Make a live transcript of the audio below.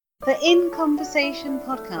The In Conversation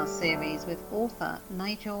podcast series with author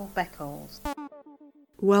Nigel Beckles.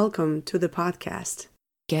 Welcome to the podcast.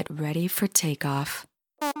 Get ready for takeoff.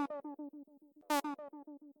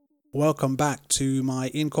 Welcome back to my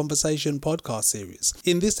In Conversation podcast series.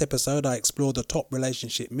 In this episode, I explore the top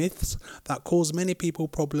relationship myths that cause many people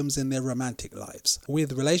problems in their romantic lives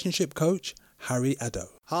with relationship coach Harry Uddoh.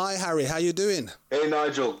 Hi Harry, how you doing? Hey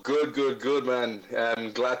Nigel, good man.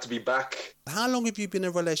 I'm glad to be back. How long have you been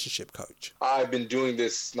a relationship coach? I've been doing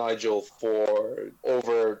this, Nigel, for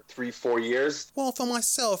over 3-4 years. Well, for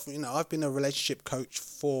myself, I've been a relationship coach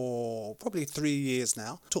for probably 3 years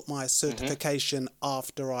now. Took my certification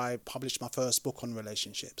after I published my first book on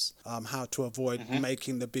relationships. How to avoid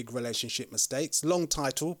making the big relationship mistakes. Long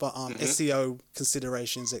title, but SEO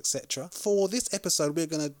considerations, etc. For this episode, we're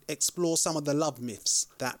going to explore some of the love myths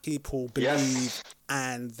that people believe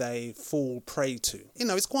and they fall prey to.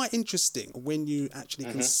 It's quite interesting when you actually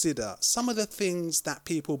consider some of the things that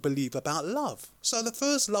people believe about love. So the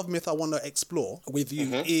first love myth I want to explore with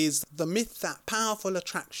you is the myth that powerful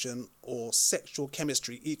attraction or sexual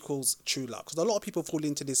chemistry equals true love. Because a lot of people fall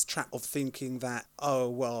into this trap of thinking that, oh,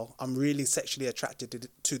 well, I'm really sexually attracted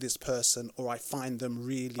to this person, or I find them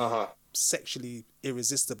really sexually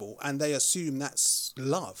irresistible, and they assume that's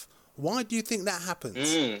love. Why do you think that happens?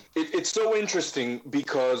 It's so interesting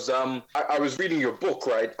because I was reading your book,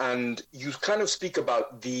 right? And you kind of speak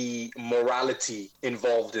about the morality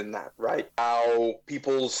involved in that, right? How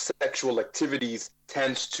people's sexual activities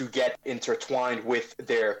tends to get intertwined with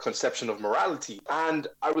their conception of morality. And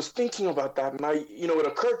I was thinking about that, and it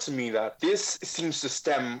occurred to me that this seems to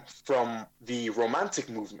stem from the Romantic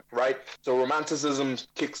movement, right? So Romanticism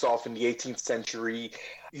kicks off in the 18th century.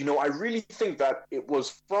 I really think that it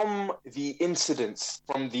was from the incidents,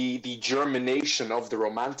 from the germination of the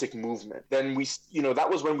Romantic movement. Then that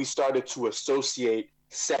was when we started to associate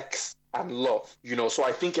sex and love, so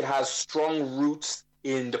I think it has strong roots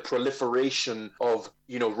in the proliferation of,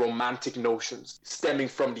 romantic notions stemming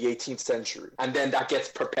from the 18th century. And then that gets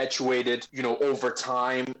perpetuated, over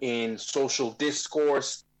time in social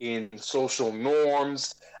discourse, in social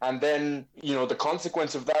norms. And then, the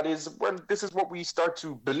consequence of that is, well, this is what we start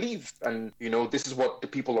to believe. And, this is what the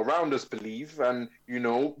people around us believe. And,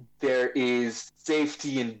 there is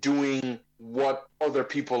safety in doing what other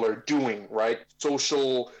people are doing, right?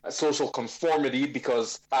 Social conformity,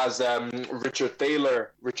 because as Richard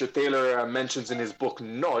Thaler mentions in his book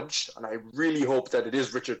Nudge, and I really hope that it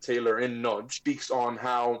is Richard Thaler in Nudge, speaks on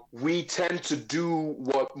how we tend to do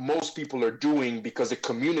what most people are doing because it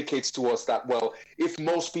communicates to us that, well, if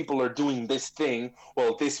most people are doing this thing,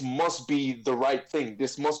 well, this must be the right thing.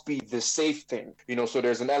 This must be the safe thing. So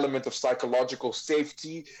there's an element of psychological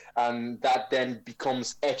safety, and that then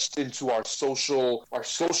becomes etched into our social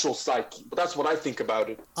psyche. But that's what I think about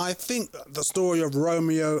it. I think the story of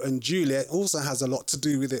Romeo and Juliet also has a lot to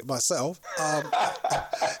do with it myself.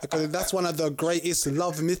 Because that's one of the greatest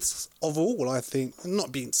love myths of all, I think.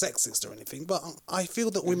 Not being sexist or anything, but I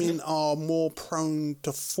feel that women are more prone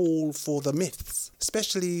to fall for the myths,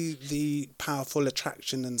 especially the powerful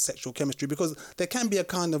attraction and sexual chemistry, because there can be a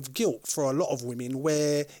kind of guilt for a lot of women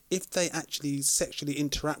where if they actually sexually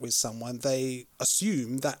interact with someone, they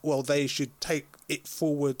assume that, well, they should take it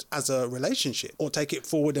forward as a relationship, or take it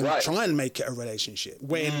forward and try and make it a relationship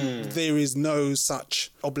when there is no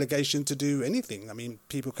such obligation to do anything. I mean,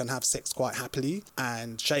 people can have sex quite happily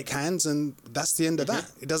and shake hands, and that's the end of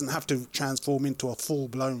that. It doesn't have to transform into a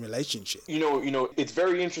full-blown relationship. It's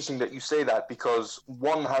very interesting that you say that, because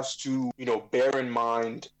one has to, bear in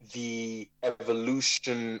mind the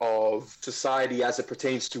evolution of society as it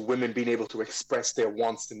pertains to women being able to express their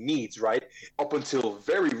wants and needs, right? Up until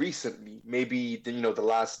very recently, maybe the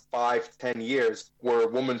last 5-10 years, were a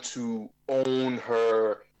woman to own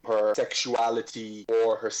her sexuality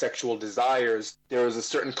or her sexual desires, there is a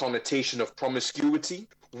certain connotation of promiscuity,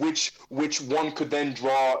 which one could then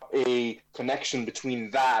draw a connection between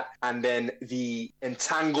that and then the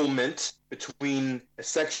entanglement between a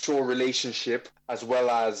sexual relationship as well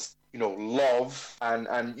as love,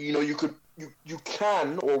 and you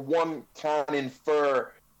can, or one can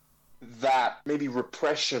infer that maybe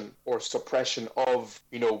repression or suppression of,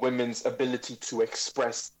 women's ability to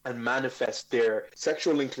express and manifest their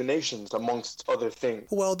sexual inclinations, amongst other things.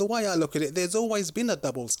 Well, the way I look at it, there's always been a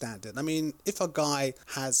double standard. I mean, if a guy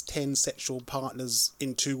has 10 sexual partners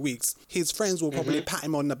in 2 weeks, his friends will probably pat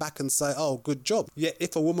him on the back and say, oh, good job. Yet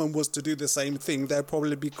if a woman was to do the same thing, they'll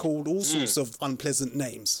probably be called all sorts of unpleasant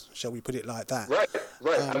names, shall we put it like that? Right.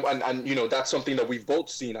 And that's something that we've both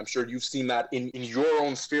seen. I'm sure you've seen that in your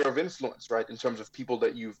own sphere of influence. influence, right? In terms of people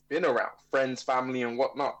that you've been around, friends, family, and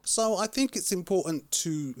whatnot. So I think it's important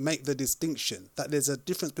to make the distinction that there's a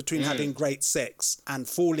difference between having great sex and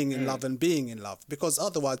falling in love and being in love, because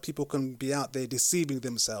otherwise people can be out there deceiving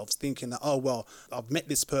themselves, thinking that, oh, well, I've met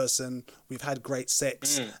this person, we've had great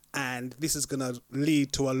sex, and this is going to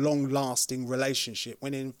lead to a long-lasting relationship,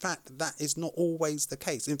 when in fact that is not always the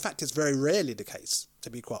case. In fact, it's very rarely the case, to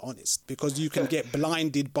be quite honest, because you can get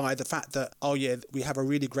blinded by the fact that, oh yeah, we have a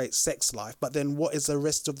really great sex life, but then what is the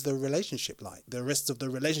rest of the relationship like? The rest of the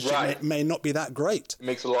relationship may not be that great. It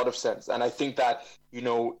makes a lot of sense. And I think that, you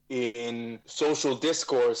know, in social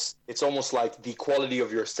discourse, it's almost like the quality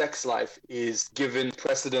of your sex life is given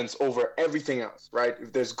precedence over everything else, right?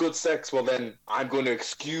 If there's good sex, well then I'm going to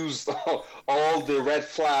excuse all the red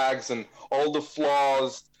flags and all the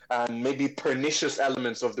flaws and maybe pernicious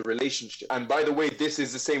elements of the relationship. And by the way, this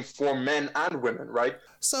is the same for men and women, right?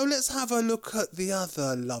 So let's have a look at the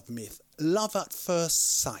other love myth. Love at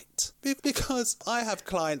first sight. Because I have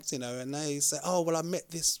clients, you know, and they say, oh, well, I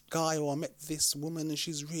met this guy or I met this woman and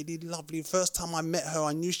she's really lovely. First time I met her,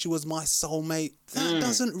 I knew she was my soulmate. That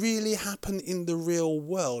doesn't really happen in the real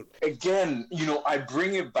world. Again, you know, I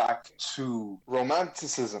bring it back to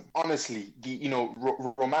romanticism. Honestly,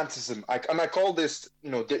 romanticism. I call this,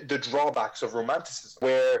 you know, the drawbacks of romanticism,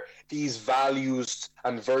 where these values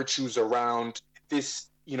and virtues around this,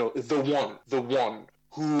 you know, the one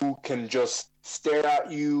who can just stare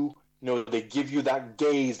at you. You know, they give you that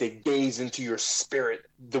gaze, they gaze into your spirit.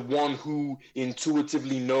 The one who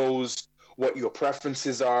intuitively knows what your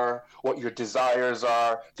preferences are, what your desires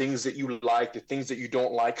are, things that you like, the things that you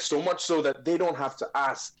don't like, so much so that they don't have to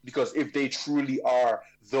ask, because if they truly are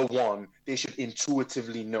the one, they should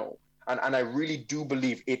intuitively know. And I really do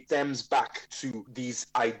believe it stems back to these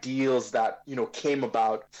ideals that, you know, came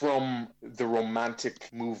about from the romantic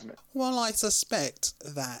movement. Well, I suspect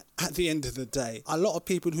that at the end of the day, a lot of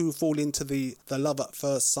people who fall into the love at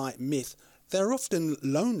first sight myth, they're often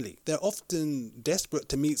lonely. They're often desperate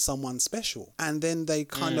to meet someone special. And then they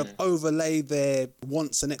kind of overlay their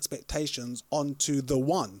wants and expectations onto the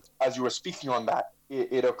one. As you were speaking on that,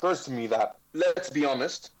 it occurs to me that, let's be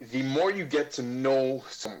honest, the more you get to know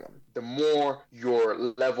someone, the more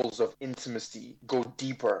your levels of intimacy go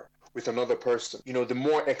deeper with another person. You know, the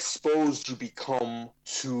more exposed you become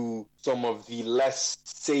to some of the less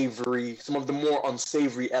savory, some of the more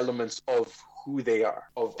unsavory elements of who they are,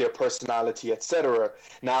 of their personality, etc.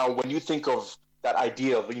 Now, when you think of that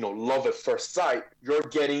idea of, you know, love at first sight, you're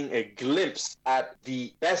getting a glimpse at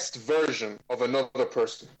the best version of another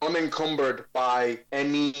person, unencumbered by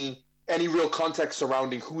any real context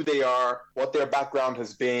surrounding who they are, what their background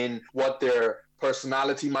has been, what their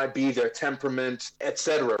personality might be, their temperament,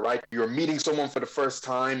 etc., right? You're meeting someone for the first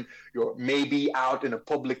time, you're maybe out in a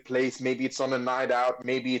public place, maybe it's on a night out,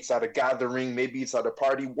 maybe it's at a gathering, maybe it's at a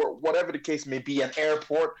party, whatever the case may be, an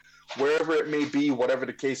airport, wherever it may be, whatever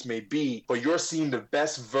the case may be, but you're seeing the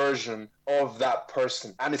best version of that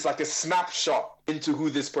person. And it's like a snapshot into who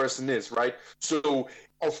this person is, right? So,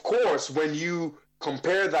 of course, when you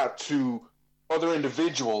compare that to other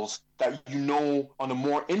individuals that you know on a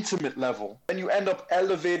more intimate level, then you end up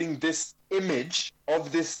elevating this image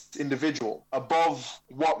of this individual above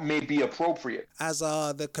what may be appropriate. As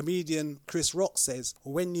the comedian Chris Rock says,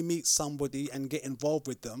 when you meet somebody and get involved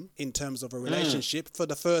with them in terms of a relationship, for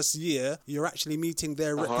the first year, you're actually meeting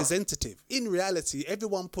their representative. In reality,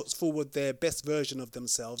 everyone puts forward their best version of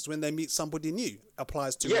themselves when they meet somebody new.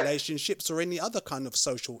 Applies to relationships or any other kind of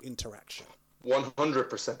social interaction.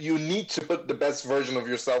 100%. You need to put the best version of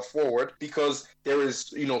yourself forward, because there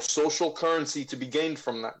is, you know, social currency to be gained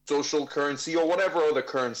from that. Social currency or whatever other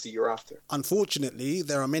currency you're after. Unfortunately,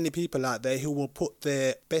 there are many people out there who will put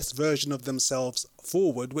their best version of themselves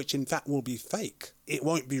forward, which in fact will be fake. It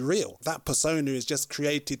won't be real. That persona is just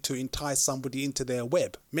created to entice somebody into their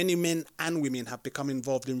web. Many men and women have become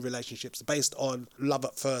involved in relationships based on love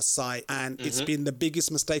at first sight, and it's been the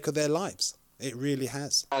biggest mistake of their lives. It really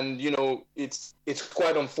has. And, you know, it's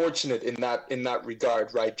quite unfortunate in that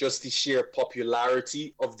regard, right? Just the sheer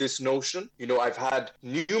popularity of this notion. You know, I've had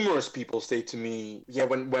numerous people say to me, yeah,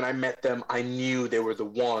 when I met them, I knew they were the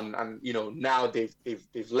one. And, you know, now they've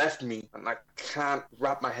left me and I can't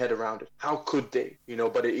wrap my head around it. How could they? You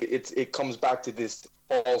know, but it comes back to this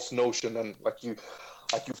false notion. And like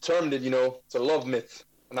you've termed it, you know, it's a love myth.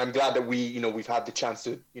 And I'm glad that we've had the chance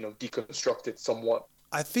to, you know, deconstruct it somewhat.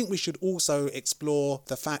 I think we should also explore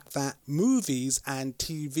the fact that movies and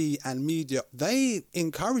TV and media, they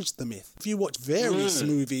encourage the myth. If you watch various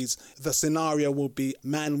movies, the scenario will be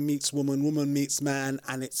man meets woman, woman meets man,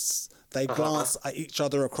 and it's they glance at each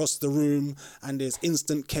other across the room and there's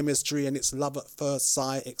instant chemistry and it's love at first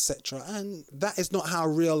sight, etc. And that is not how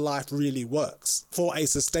real life really works for a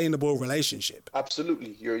sustainable relationship.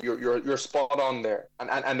 Absolutely. You're spot on there.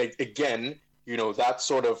 And again, that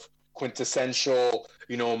sort of quintessential,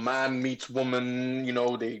 man meets woman,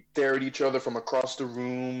 they stare at each other from across the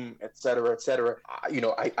room, etc., etc.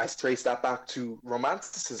 I trace that back to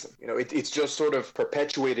romanticism. It's just sort of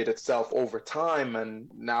perpetuated itself over time, and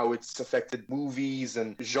now it's affected movies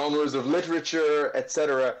and genres of literature,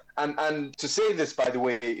 etc. And to say this, by the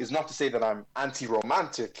way, is not to say that I'm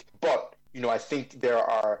anti-romantic, but I think there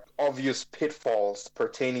are obvious pitfalls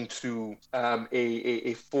pertaining to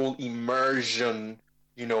a full immersion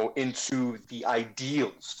into the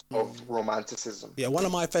ideals of romanticism. Yeah, one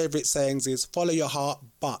of my favorite sayings is follow your heart,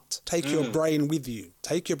 but take your brain with you.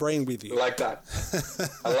 Take your brain with you. I like that.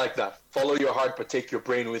 I like that. Follow your heart, but take your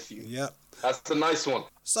brain with you. Yeah. That's a nice one.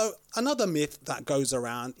 So another myth that goes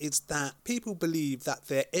around is that people believe that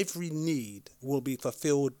their every need will be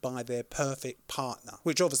fulfilled by their perfect partner,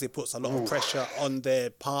 which obviously puts a lot of pressure on their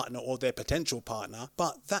partner or their potential partner.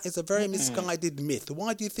 But that is a very misguided myth.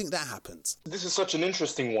 Why do you think that happens? This is such an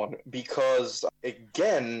interesting one because,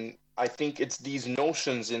 again, I think it's these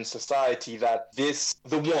notions in society that the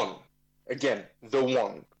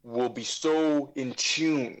one will be so in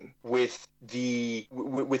tune with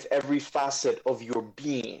with every facet of your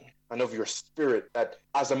being and of your spirit that,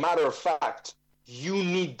 as a matter of fact, you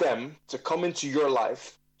need them to come into your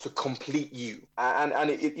life to complete you. And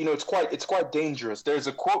it's quite dangerous. There's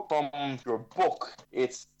a quote from your book.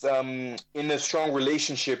 It's in a strong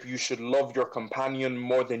relationship, you should love your companion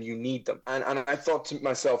more than you need them. And I thought to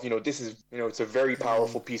myself, this is, it's a very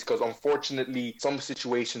powerful piece, because unfortunately, some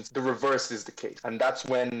situations, the reverse is the case. And that's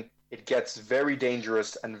when it gets very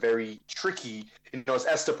dangerous and very tricky. As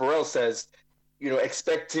Esther Perel says,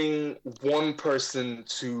 expecting one person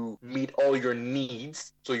to meet all your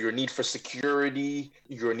needs, so your need for security,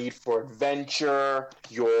 your need for adventure,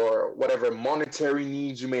 your whatever monetary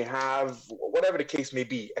needs you may have, whatever the case may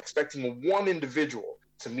be, expecting one individual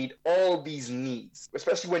to meet all these needs,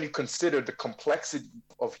 especially when you consider the complexity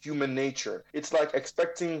of human nature. It's like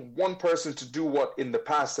expecting one person to do what in the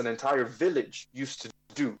past an entire village used to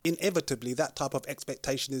do. Inevitably, that type of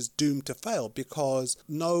expectation is doomed to fail, because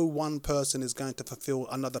no one person is going to fulfill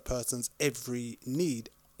another person's every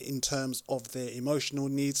need in terms of their emotional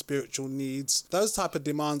needs, spiritual needs. Those type of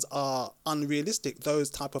demands are unrealistic. Those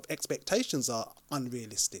type of expectations are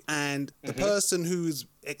unrealistic. And the person who's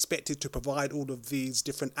expected to provide all of these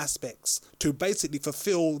different aspects to basically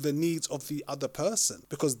fulfill the needs of the other person,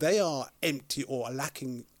 because they are empty or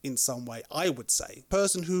lacking in some way, I would say.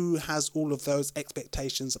 Person who has all of those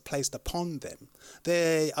expectations placed upon them,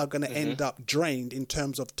 they are going to end up drained in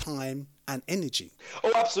terms of time and energy.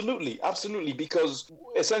 Oh, absolutely. Because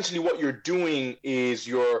essentially what you're doing is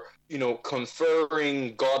you're,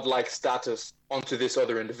 conferring godlike status onto this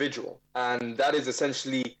other individual. And that is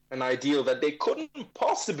essentially an ideal that they couldn't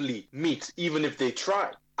possibly meet, even if they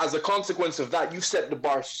tried. As a consequence of that, you set the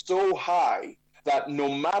bar so high that no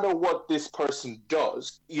matter what this person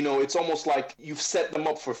does, it's almost like you've set them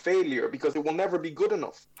up for failure, because it will never be good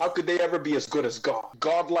enough. How could they ever be as good as God?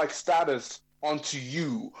 Godlike status onto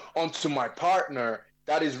you, onto my partner,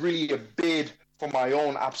 that is really a bid for my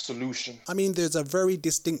own absolution. I mean, there's a very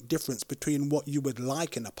distinct difference between what you would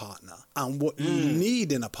like in a partner and what you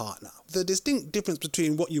need in a partner. The distinct difference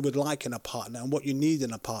between what you would like in a partner and what you need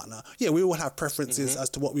in a partner, yeah, we all have preferences as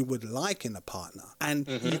to what we would like in a partner. And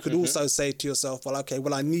you could also say to yourself,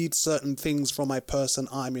 I need certain things from a person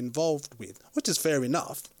I'm involved with, which is fair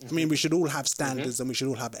enough. I mean, we should all have standards and we should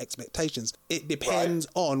all have expectations. It depends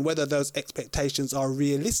on whether those expectations are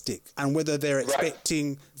realistic and whether they're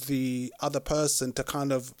expecting the other person to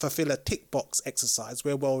kind of fulfill a tick box exercise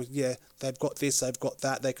where, they've got this, they've got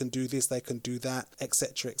that, they can do this, they can do that,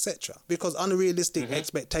 etc., etc. Because unrealistic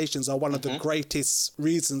expectations are one of the greatest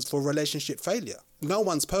reasons for relationship failure. No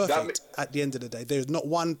one's perfect at the end of the day. There's not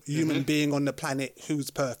one human being on the planet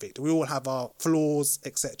who's perfect. We all have our flaws,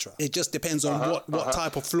 etc. It just depends on what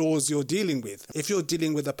type of flaws you're dealing with. If you're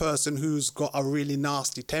dealing with a person who's got a really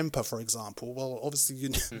nasty temper, for example, well, obviously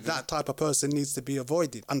that type of person needs to be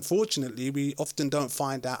avoided. Unfortunately, we often don't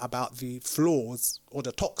find out about the flaws, or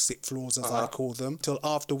the toxic flaws as I call them, till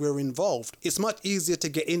after we're involved. It's much easier to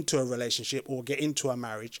get into a relationship or get into a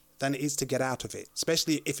marriage than it is to get out of it,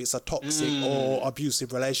 especially if it's a toxic or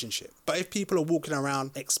abusive relationship. But if people are walking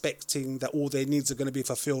around expecting that all their needs are going to be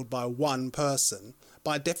fulfilled by one person,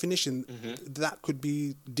 by definition, that could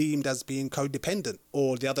be deemed as being codependent,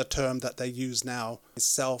 or the other term that they use now is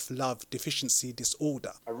self-love deficiency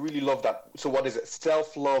disorder. I really love that. So what is it?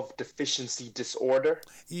 Self-love deficiency disorder?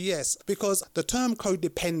 Yes, because the term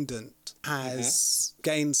codependent has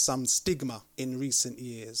gained some stigma in recent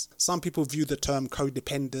years. Some people view the term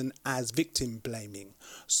codependent as victim blaming.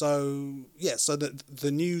 So, so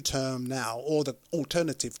the new term now, or the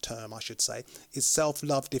alternative term, I should say, is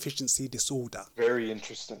self-love deficiency disorder. Very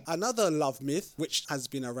interesting. Another love myth, which has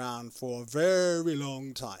been around for a very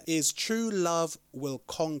long time, is true love will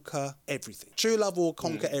conquer everything. True love will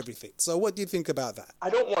conquer everything. So what do you think about that? I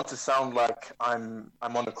don't want to sound like I'm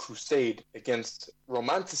on a crusade against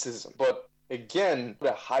romanticism, but again,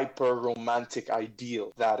 the hyper romantic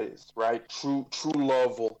ideal that is, right? True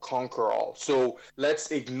love will conquer all. So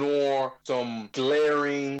let's ignore some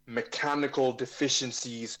glaring mechanical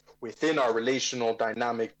deficiencies within our relational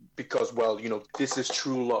dynamic because, this is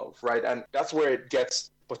true love, right? And that's where it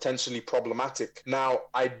gets potentially problematic. Now,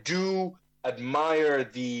 I do admire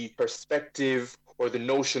the perspective or the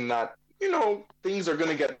notion that things are going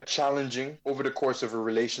to get challenging over the course of a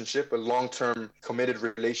relationship, a long-term committed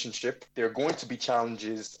relationship. There are going to be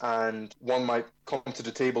challenges, and one might come to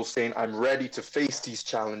the table saying, I'm ready to face these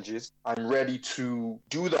challenges. I'm ready to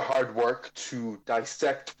do the hard work to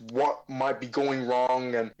dissect what might be going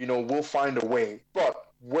wrong, and, we'll find a way. But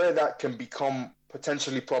where that can become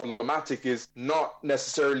potentially problematic is not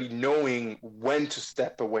necessarily knowing when to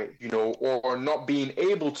step away, or not being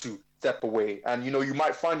able to step away. And, you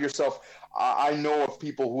might find yourself, I know of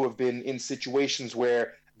people who have been in situations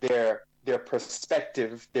where their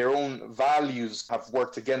perspective, their own values have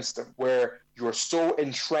worked against them, where you're so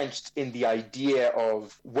entrenched in the idea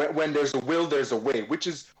of when there's a will, there's a way, which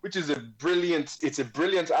is a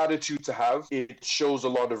brilliant attitude to have. It shows a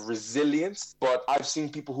lot of resilience, but I've seen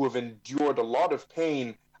people who have endured a lot of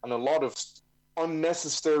pain and a lot of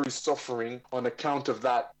unnecessary suffering on account of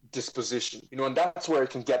that disposition, and that's where it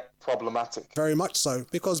can get problematic. Very much so,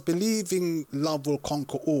 because believing love will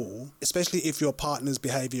conquer all, especially if your partner's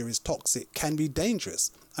behavior is toxic, can be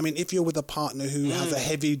dangerous. I mean, if you're with a partner who has a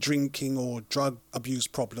heavy drinking or drug abuse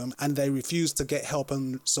problem and they refuse to get help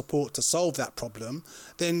and support to solve that problem,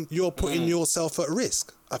 then you're putting yourself at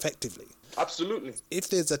risk, effectively. Absolutely. If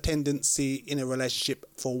there's a tendency in a relationship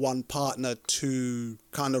for one partner to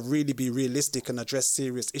kind of really be realistic and address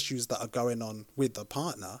serious issues that are going on with the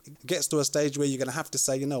partner, it gets to a stage where you're going to have to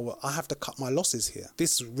say, you know what, I have to cut my losses here.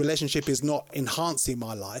 This relationship is not enhancing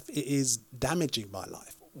my life, it is damaging my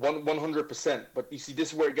life. 100%. But you see,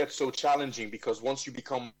 this is where it gets so challenging, because once you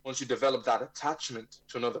develop that attachment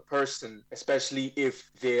to another person, especially if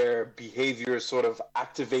their behaviors sort of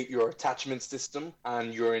activate your attachment system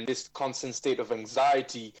and you're in this constant state of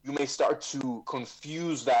anxiety, you may start to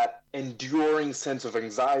confuse that enduring sense of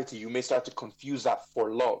anxiety. You may start to confuse that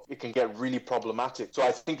for love. It can get really problematic. So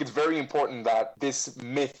I think it's very important that this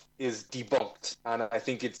myth is debunked, and I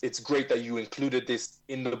think it's great that you included this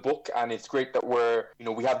in the book, and it's great that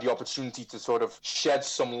we have the opportunity to sort of shed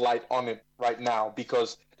some light on it right now,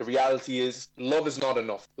 because the reality is love is not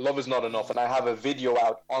enough. Love is not enough. And I have a video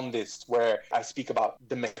out on this where I speak about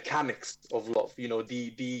the mechanics of love,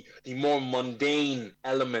 the more mundane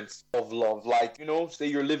elements of love. Like, say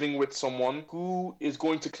you're living with someone who is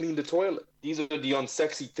going to clean the toilet. These are the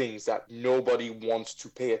unsexy things that nobody wants to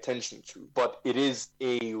pay attention to. But it is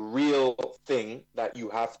a real thing that you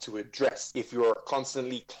have to address. If you're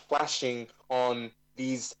constantly clashing on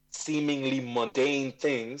these seemingly mundane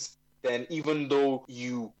things, then even though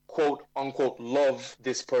you quote unquote love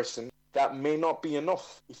this person, that may not be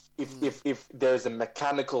enough if there's a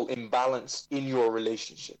mechanical imbalance in your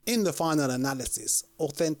relationship. In the final analysis,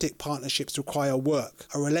 authentic partnerships require work.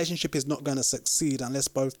 A relationship is not going to succeed unless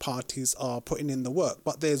both parties are putting in the work.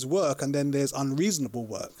 But there's work, and then there's unreasonable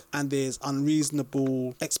work, and there's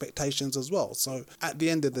unreasonable expectations as well. So at the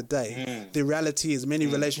end of the day, the reality is many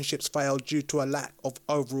relationships fail due to a lack of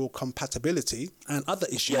overall compatibility and other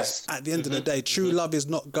issues. Yes. At the end of the day, true love is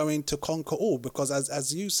not going to conquer all, because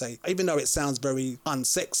as you say, even though it sounds very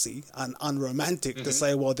unsexy and unromantic to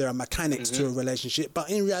say, well, there are mechanics to a relationship, but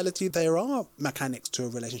in reality, there are mechanics to a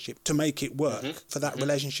relationship to make it work for that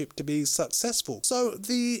relationship to be successful. So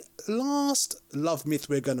the last love myth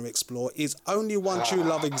we're going to explore is only one true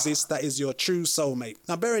love exists, that is your true soulmate.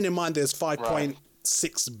 Now, bearing in mind there's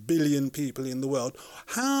 5.6 billion people in the world,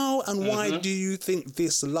 how and why do you think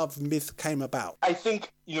this love myth came about? I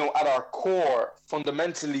think, at our core,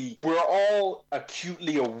 fundamentally, we're all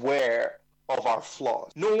acutely aware of our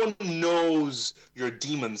flaws. No one knows your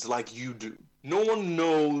demons like you do. No one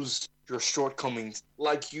knows your shortcomings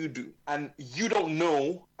like you do. And you don't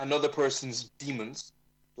know another person's demons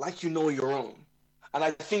like you know your own. And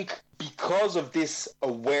I think because of this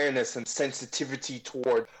awareness and sensitivity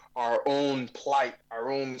toward our own plight,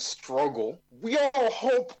 our own struggle, we all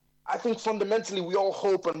hope, I think fundamentally we all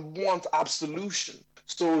hope and want absolution.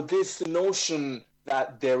 So this notion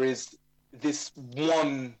that there is this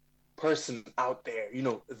one person out there, you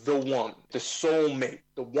know, the one, the soulmate,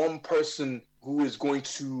 the one person who is going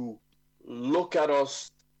to look at us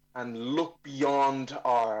and look beyond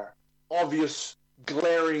our obvious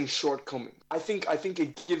glaring shortcomings. I think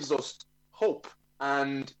it gives us hope.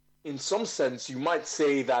 And in some sense, you might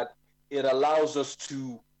say that it allows us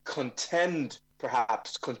to contend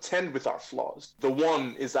with our flaws. The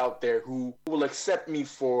one is out there who will accept me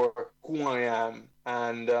for who I am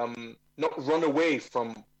and not run away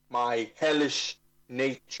from my hellish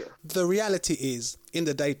nature. The reality is, in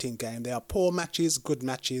the dating game, there are poor matches, good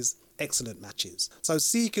matches, excellent matches. So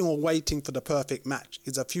seeking or waiting for the perfect match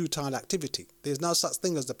is a futile activity. There's no such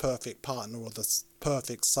thing as the perfect partner or the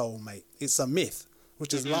perfect soulmate. It's a myth,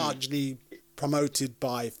 which is largely promoted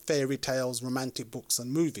by fairy tales, romantic books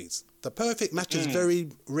and movies. The perfect match is very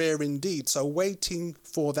rare indeed, so waiting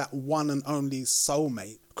for that one and only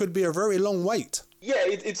soulmate could be a very long wait. Yeah,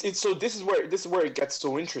 it's so this is where it gets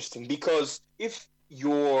so interesting, because if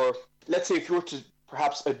let's say if you were to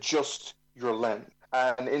perhaps adjust your lens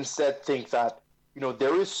and instead think that, you know,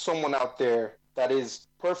 there is someone out there that is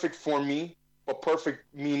perfect for me, but perfect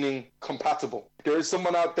meaning compatible. There is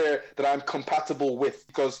someone out there that I'm compatible with,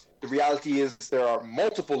 because the reality is there are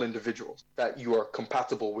multiple individuals that you are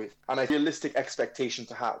compatible with, and a realistic expectation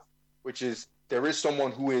to have, which is there is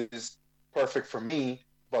someone who is perfect for me,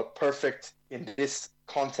 but perfect in this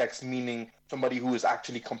context, meaning somebody who is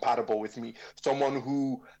actually compatible with me, someone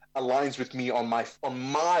who aligns with me on my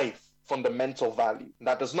fundamental value.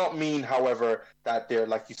 That does not mean, however, that they're,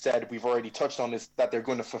 like you said, we've already touched on this, that they're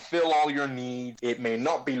going to fulfill all your needs. It may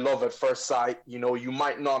not be love at first sight. You know, you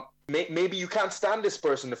might not, maybe you can't stand this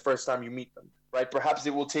person the first time you meet them, right? Perhaps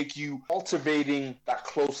it will take you cultivating that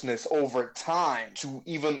closeness over time to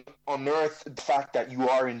even unearth the fact that you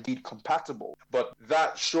are indeed compatible. But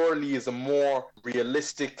that surely is a more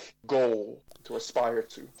realistic goal to aspire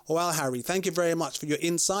to. Well, Harry, thank you very much for your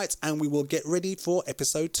insights, and we will get ready for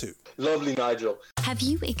episode 2. Lovely, Nigel. Have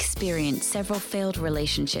you experienced several failed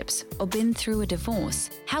relationships or been through a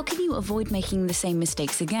divorce? How can you avoid making the same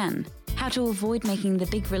mistakes again? How to avoid making the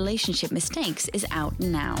big relationship mistakes is out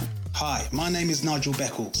now. Hi, my name is Nigel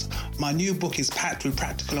Beckles. My new book is packed with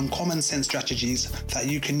practical and common sense strategies that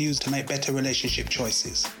you can use to make better relationship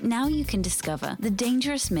choices. Now you can discover the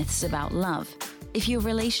dangerous myths about love. If your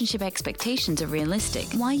relationship expectations are realistic,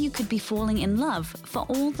 why you could be falling in love for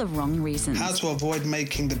all the wrong reasons. How to avoid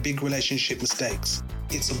making the big relationship mistakes.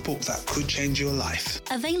 It's a book that could change your life.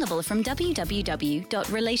 Available from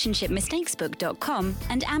www.relationshipmistakesbook.com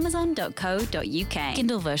and amazon.co.uk.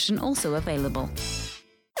 Kindle version also available.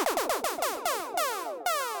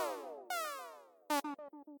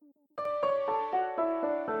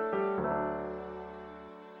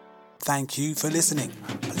 Thank you for listening.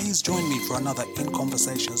 Please join me for another In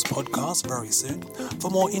Conversations podcast very soon for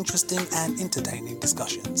more interesting and entertaining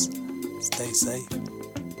discussions. Stay safe.